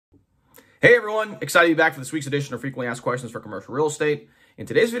Hey everyone, excited to be back for this week's edition of Frequently Asked Questions for Commercial Real Estate. In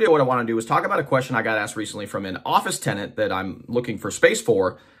today's video, what I want to do is talk about a question I got asked recently from an office tenant that I'm looking for space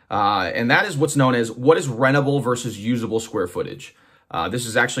for, and that is what's known as what is rentable versus usable square footage. This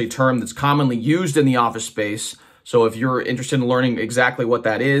is actually a term that's commonly used in the office space, so if you're interested in learning exactly what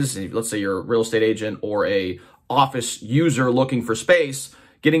that is, let's say you're a real estate agent or a office user looking for space,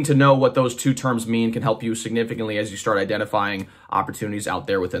 getting to know what those two terms mean can help you significantly as you start identifying opportunities out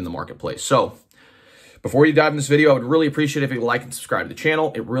there within the marketplace. So before you dive in this video, I would really appreciate it if you like and subscribe to the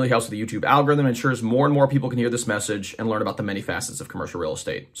channel. It really helps with the YouTube algorithm and ensures more and more people can hear this message and learn about the many facets of commercial real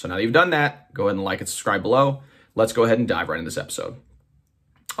estate. So now that you've done that, go ahead and like and subscribe below. Let's go ahead and dive right into this episode.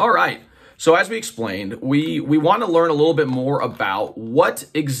 All right. So as we explained, we want to learn a little bit more about what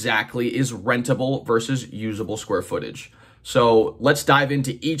exactly is rentable versus usable square footage. So let's dive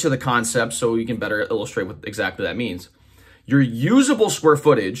into each of the concepts so we can better illustrate what exactly that means. Your usable square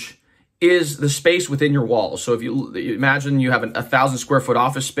footage is the space within your walls. So if you imagine you have a 1,000 square foot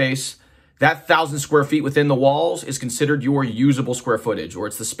office space, that 1,000 square feet within the walls is considered your usable square footage, or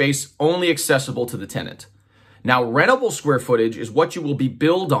it's the space only accessible to the tenant. Now, rentable square footage is what you will be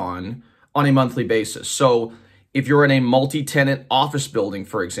billed on a monthly basis. So if you're in a multi-tenant office building,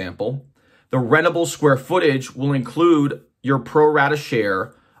 for example, the rentable square footage will include your pro-rata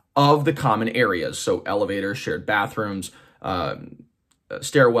share of the common areas. So elevators, shared bathrooms,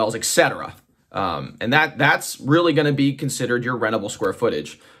 stairwells, etc. And that's really going to be considered your rentable square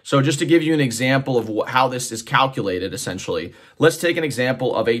footage. So just to give you an example of how this is calculated, essentially, let's take an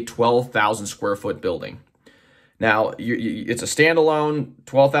example of a 12,000 square foot building. Now, it's a standalone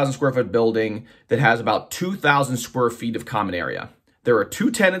 12,000 square foot building that has about 2,000 square feet of common area. There are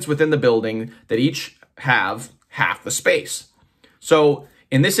two tenants within the building that each have half the space. So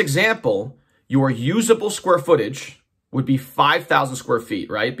in this example, your usable square footage would be 5,000 square feet,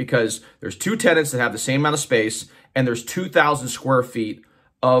 right? Because there's two tenants that have the same amount of space and there's 2,000 square feet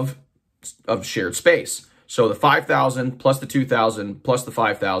of shared space. So the 5,000 plus the 2,000 plus the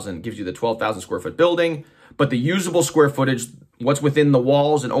 5,000 gives you the 12,000 square foot building. But the usable square footage, what's within the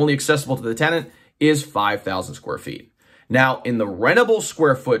walls and only accessible to the tenant, is 5,000 square feet. Now, in the rentable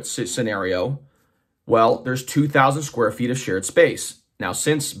square foot scenario, well, there's 2,000 square feet of shared space. Now,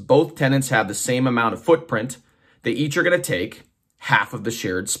 since both tenants have the same amount of footprint, they each are going to take half of the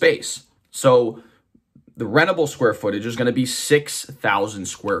shared space. So the rentable square footage is going to be 6,000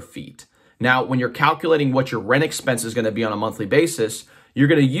 square feet. Now, when you're calculating what your rent expense is going to be on a monthly basis, you're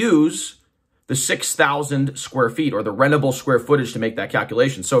going to use the 6,000 square feet or the rentable square footage to make that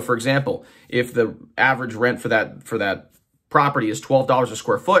calculation. So for example, if the average rent for that property is $12 a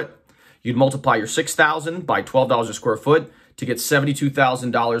square foot, you'd multiply your 6,000 by $12 a square foot to get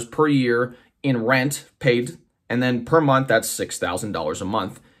 $72,000 per year in rent paid. And then per month, that's $6,000 a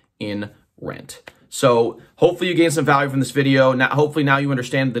month in rent. So hopefully you gained some value from this video. Hopefully now you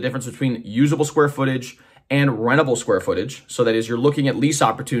understand the difference between usable square footage and rentable square footage. So that as you're looking at lease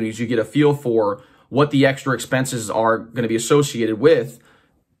opportunities, you get a feel for what the extra expenses are going to be associated with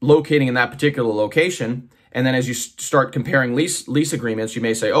locating in that particular location. And then as you start comparing lease agreements, you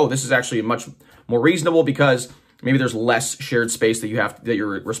may say, oh, this is actually much more reasonable because maybe there's less shared space that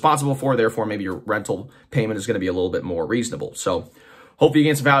you're responsible for. Therefore, maybe your rental payment is going to be a little bit more reasonable. So hopefully you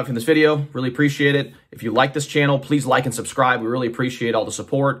gain some value from this video. Really appreciate it. If you like this channel, please like and subscribe. We really appreciate all the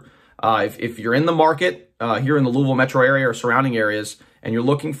support. If you're in the market here in the Louisville metro area or surrounding areas, and you're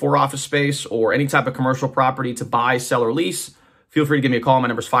looking for office space or any type of commercial property to buy, sell, or lease, feel free to give me a call. My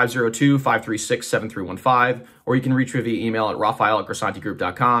number is 502-536-7315, or you can reach me via email at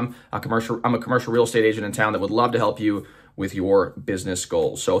Raphael@grisantigroup.com. I'm a commercial real estate agent in town that would love to help you with your business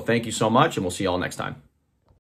goals. So thank you so much, and we'll see you all next time.